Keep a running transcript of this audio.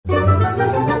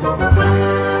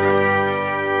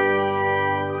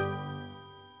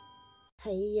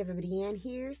Rabbity Ann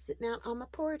here, sitting out on my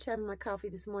porch having my coffee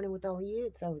this morning with all you.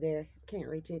 It's over there. Can't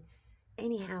reach it.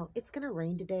 Anyhow, it's going to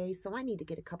rain today, so I need to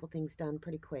get a couple things done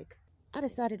pretty quick. I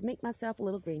decided to make myself a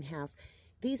little greenhouse.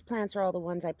 These plants are all the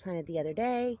ones I planted the other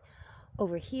day.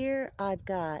 Over here, I've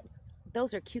got,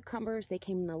 those are cucumbers. They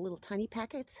came in the little tiny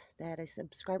packets that a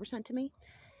subscriber sent to me.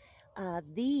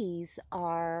 These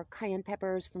are cayenne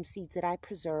peppers from seeds that I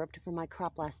preserved from my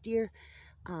crop last year.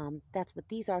 That's what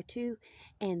these are too.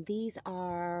 And these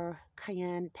are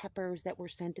cayenne peppers that were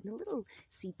sent in the little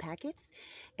seed packets.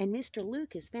 And Mr.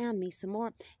 Luke has found me some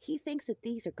more. He thinks that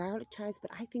these are garlic chives,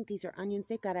 but I think these are onions.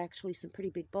 They've got actually some pretty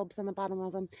big bulbs on the bottom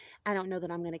of them. I don't know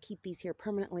that I'm going to keep these here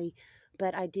permanently,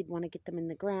 but I did want to get them in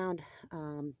the ground,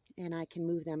 and I can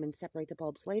move them and separate the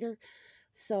bulbs later.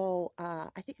 So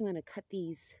I think I'm going to cut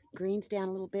these greens down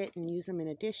a little bit and use them in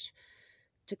a dish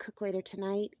to cook later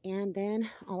tonight. And then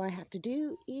all I have to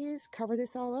do is cover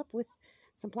this all up with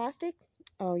some plastic.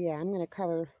 Oh yeah, I'm going to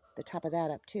cover the top of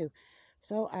that up too.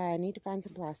 So I need to find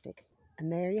some plastic.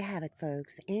 And there you have it,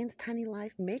 folks. Ann's Tiny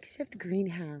Life makeshift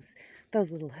greenhouse.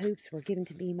 Those little hoops were given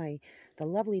to me by the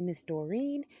lovely Miss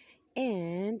Doreen.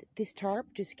 And this tarp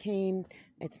just came,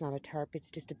 it's not a tarp, it's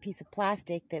just a piece of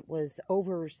plastic that was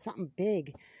over something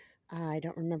big. I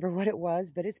don't remember what it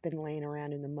was, but it's been laying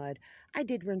around in the mud. I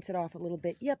did rinse it off a little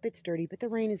bit. Yep, it's dirty, but the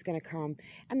rain is going to come,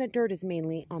 and the dirt is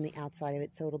mainly on the outside of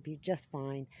it, so it'll be just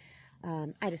fine.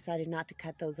 I decided not to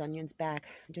cut those onions back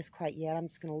just quite yet. I'm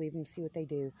just going to leave them, see what they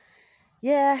do.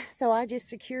 Yeah, so I just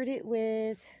secured it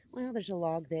with, well, there's a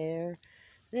log there.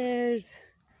 There's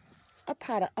a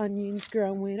pot of onions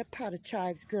growing, a pot of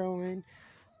chives growing.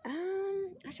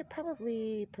 I should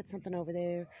probably put something over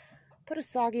there. Put a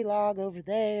soggy log over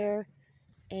there,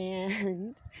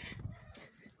 and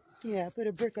yeah, put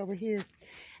a brick over here.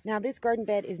 Now this garden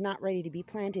bed is not ready to be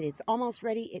planted. It's almost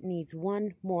ready. It needs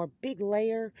one more big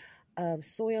layer of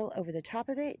soil over the top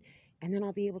of it, and then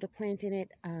I'll be able to plant in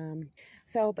it.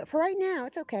 But for right now,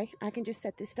 it's okay. I can just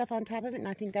set this stuff on top of it, and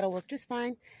I think that'll work just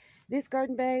fine. This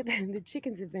garden bed, the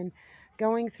chickens have been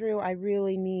going through. I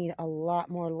really need a lot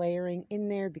more layering in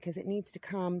there because it needs to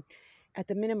come at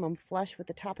the minimum flush with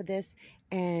the top of this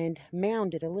and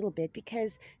mound it a little bit,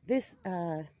 because this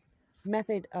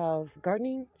method of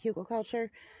gardening, hugelkultur,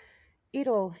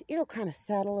 it'll kind of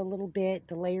settle a little bit.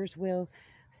 The layers will.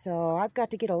 So I've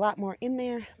got to get a lot more in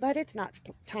there, but it's not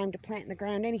time to plant in the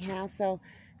ground anyhow. So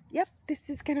yep, this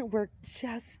is gonna work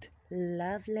just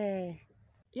lovely.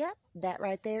 Yep, that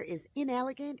right there is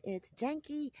inelegant. It's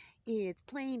janky. It's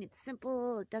plain. It's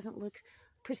simple. It doesn't look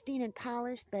pristine and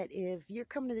polished. But if you're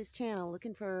coming to this channel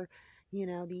looking for,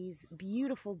 these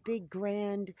beautiful, big,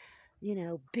 grand,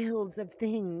 builds of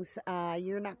things,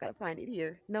 you're not going to find it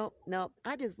here. Nope.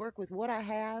 I just work with what I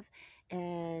have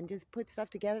and just put stuff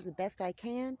together the best I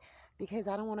can, because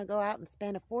I don't want to go out and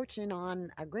spend a fortune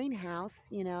on a greenhouse.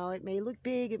 It may look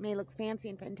big, it may look fancy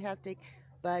and fantastic,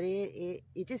 but it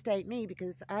just ain't me,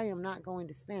 because I am not going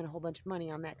to spend a whole bunch of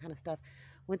money on that kind of stuff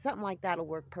when something like that will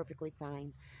work perfectly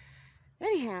fine.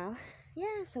 Anyhow,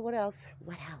 yeah, so what else?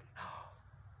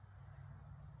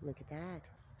 Look at that.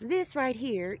 This right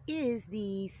here is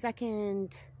the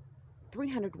second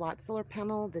 300-watt solar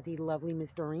panel that the lovely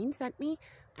Miss Doreen sent me.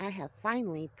 I have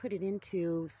finally put it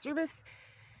into service,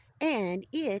 and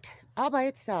it, all by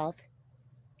itself,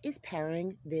 is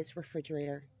powering this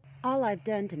refrigerator. All I've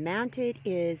done to mount it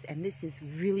is, and this is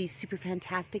really super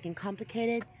fantastic and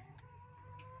complicated,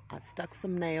 I stuck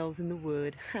some nails in the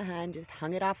wood and just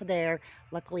hung it off of there.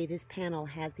 Luckily, this panel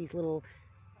has these little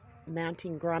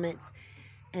mounting grommets.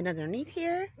 And underneath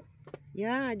here,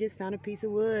 yeah, I just found a piece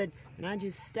of wood, and I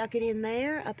just stuck it in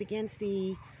there up against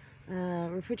the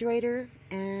refrigerator,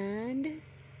 and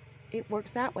it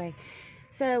works that way.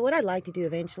 So what I'd like to do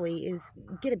eventually is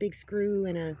get a big screw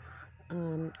and a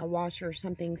washer or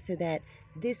something so that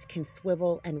this can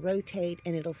swivel and rotate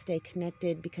and it'll stay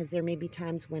connected, because there may be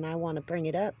times when I want to bring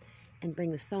it up and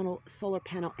bring the solar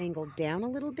panel angle down a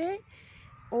little bit,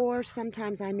 or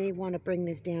sometimes I may want to bring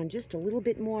this down just a little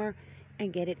bit more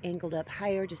and get it angled up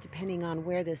higher, just depending on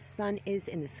where the sun is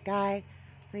in the sky.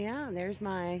 So yeah, there's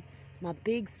my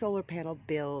big solar panel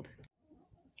build.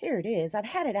 Here it is. I've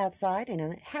had it outside and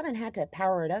I haven't had to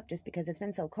power it up just because it's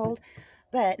been so cold.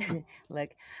 But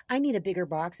look, I need a bigger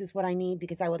box is what I need,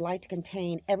 because I would like to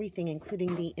contain everything,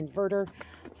 including the inverter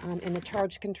and the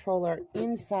charge controller,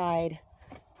 inside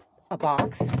a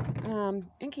box, and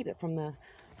keep it from the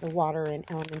water and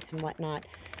elements and whatnot.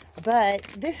 But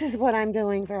this is what I'm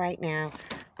doing for right now.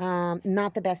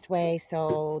 Not the best way,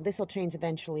 so this will change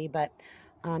eventually, but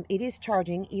it is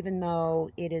charging, even though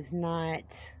it is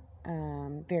not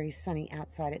very sunny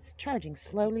outside. It's charging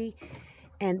slowly,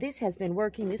 And this has been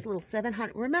working, this little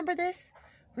 700. Remember this?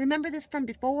 Remember this from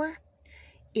before?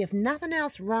 If nothing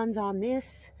else runs on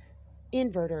this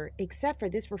inverter except for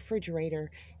this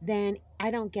refrigerator, then I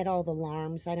don't get all the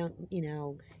alarms. I don't,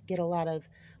 get a lot of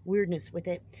weirdness with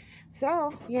it.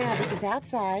 So, yeah, this is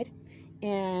outside,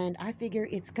 and I figure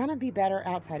it's going to be better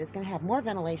outside. It's going to have more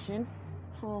ventilation.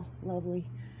 Oh, lovely.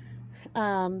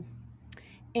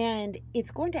 And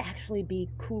it's going to actually be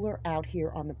cooler out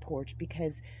here on the porch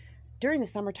because during the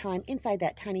summertime, inside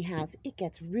that tiny house, it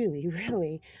gets really,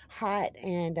 really hot,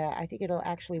 and I think it'll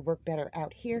actually work better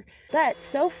out here. But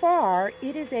so far,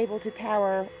 it is able to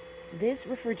power this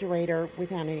refrigerator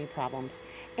without any problems.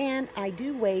 And I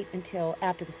do wait until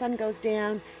after the sun goes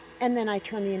down, and then I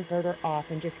turn the inverter off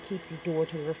and just keep the door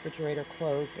to the refrigerator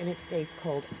closed, and it stays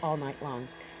cold all night long.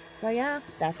 So yeah,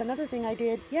 that's another thing I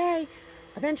did. Yay!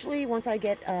 Eventually, once I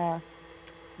get a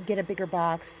bigger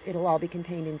box, it'll all be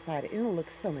contained inside it. It'll look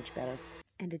so much better.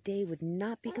 And a day would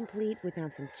not be complete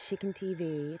without some chicken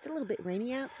TV. It's a little bit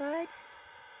rainy outside.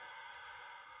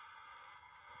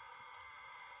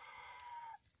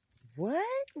 What?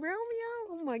 Romeo?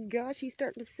 Oh my gosh, he's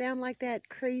starting to sound like that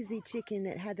crazy chicken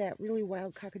that had that really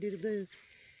wild cock-a-doodle-doo.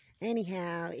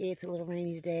 Anyhow, it's a little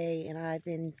rainy today, and I've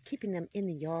been keeping them in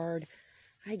the yard.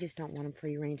 I just don't want them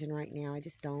free ranging right now. I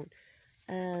just don't.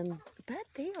 But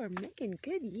they are making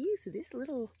good use of this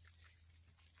little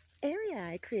area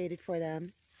I created for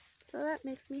them. So that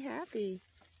makes me happy.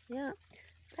 Yeah.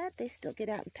 But they still get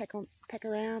out and peck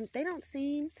around. They don't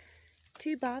seem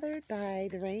too bothered by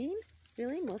the rain,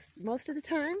 really, most of the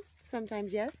time.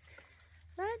 Sometimes, yes.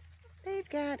 But they've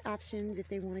got options if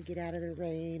they want to get out of the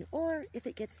rain, or if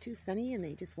it gets too sunny and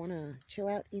they just want to chill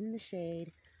out in the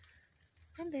shade.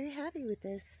 I'm very happy with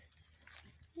this.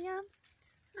 Yeah.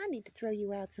 I need to throw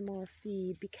you out some more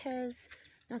feed because,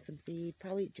 not some feed,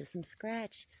 probably just some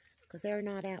scratch because they're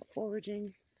not out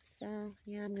foraging. So,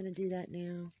 yeah, I'm going to do that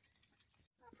now.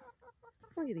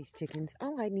 Look at these chickens.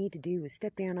 All I need to do is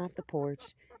step down off the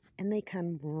porch and they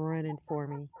come running for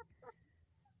me.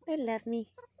 They love me.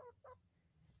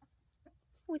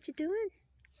 What you doing,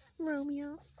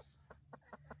 Romeo?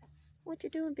 What you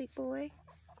doing, big boy?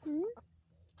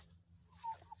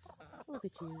 Look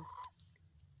at you.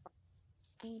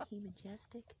 Ain't he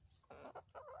majestic?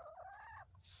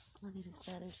 Look at his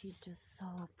feathers. He's just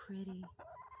so pretty.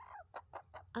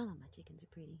 All of my chickens are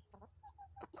pretty.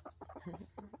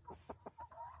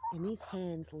 And these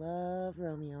hens love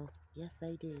Romeo. Yes,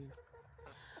 they do.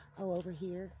 Oh, over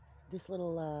here, this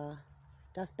little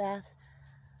dust bath.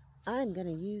 I'm going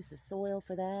to use the soil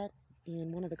for that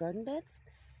in one of the garden beds.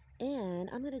 And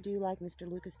I'm going to do like Mr.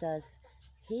 Lucas does.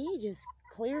 He just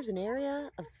clears an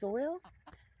area of soil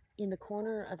in the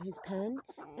corner of his pen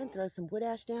and throw some wood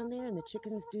ash down there, and the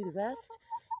chickens do the rest,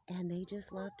 and they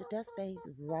just love to dust bathe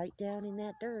right down in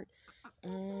that dirt.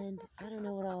 And I don't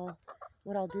know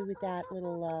what I'll do with that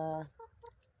little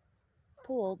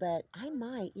pool, but I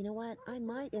might, you know what, I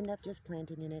might end up just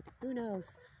planting in it. Who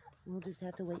knows? We'll just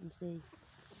have to wait and see.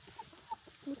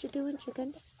 What you doing,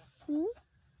 chickens?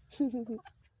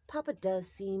 Papa does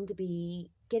seem to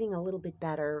be getting a little bit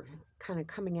better, kind of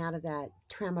coming out of that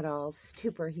tramadol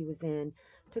stupor he was in.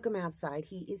 Took him outside.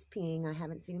 He is peeing. I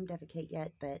haven't seen him defecate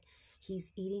yet, but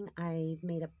he's eating. I've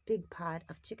made a big pot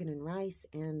of chicken and rice,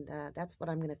 and that's what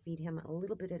I'm going to feed him a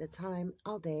little bit at a time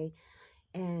all day.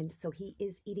 And so he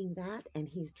is eating that, and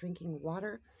he's drinking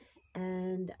water,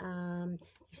 and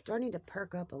he's starting to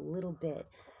perk up a little bit.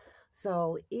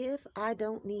 So if I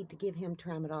don't need to give him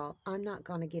tramadol, I'm not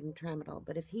going to give him tramadol.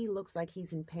 But if he looks like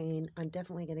he's in pain, I'm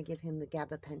definitely going to give him the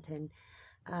gabapentin.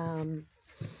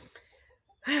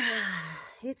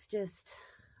 It's just,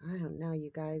 I don't know,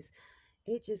 you guys.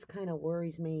 It just kind of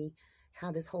worries me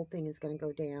how this whole thing is going to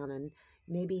go down. And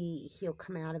maybe he'll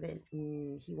come out of it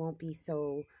and he won't be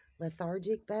so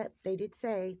lethargic. But they did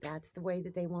say that's the way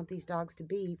that they want these dogs to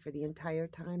be for the entire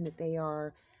time that they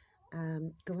are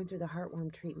going through the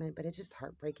heartworm treatment. But it's just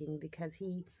heartbreaking because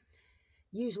he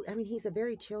usually, I mean, he's a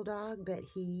very chill dog, but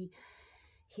he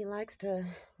likes to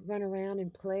run around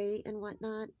and play and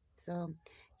whatnot. So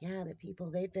yeah, the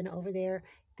people, they've been over there,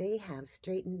 they have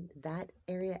straightened that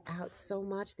area out so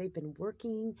much. They've been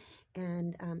working,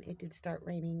 and it did start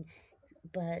raining,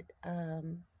 but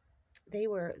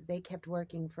they kept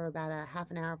working for about a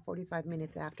half an hour, 45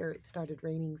 minutes after it started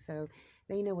raining. So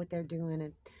they know what they're doing,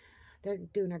 and they're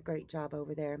doing a great job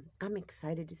over there. I'm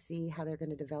excited to see how they're going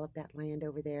to develop that land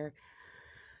over there.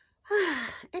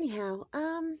 Anyhow,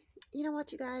 you know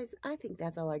what, you guys? I think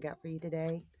that's all I got for you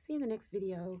today. See you in the next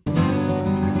video.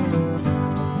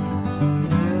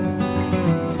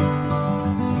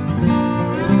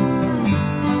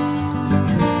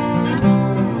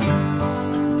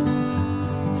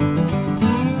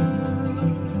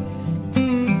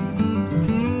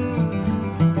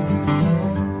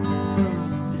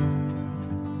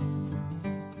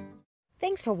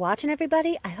 Thanks for watching,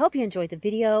 everybody. I hope you enjoyed the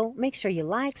video. Make sure you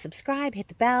like, subscribe, hit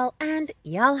the bell, and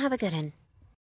y'all have a good one.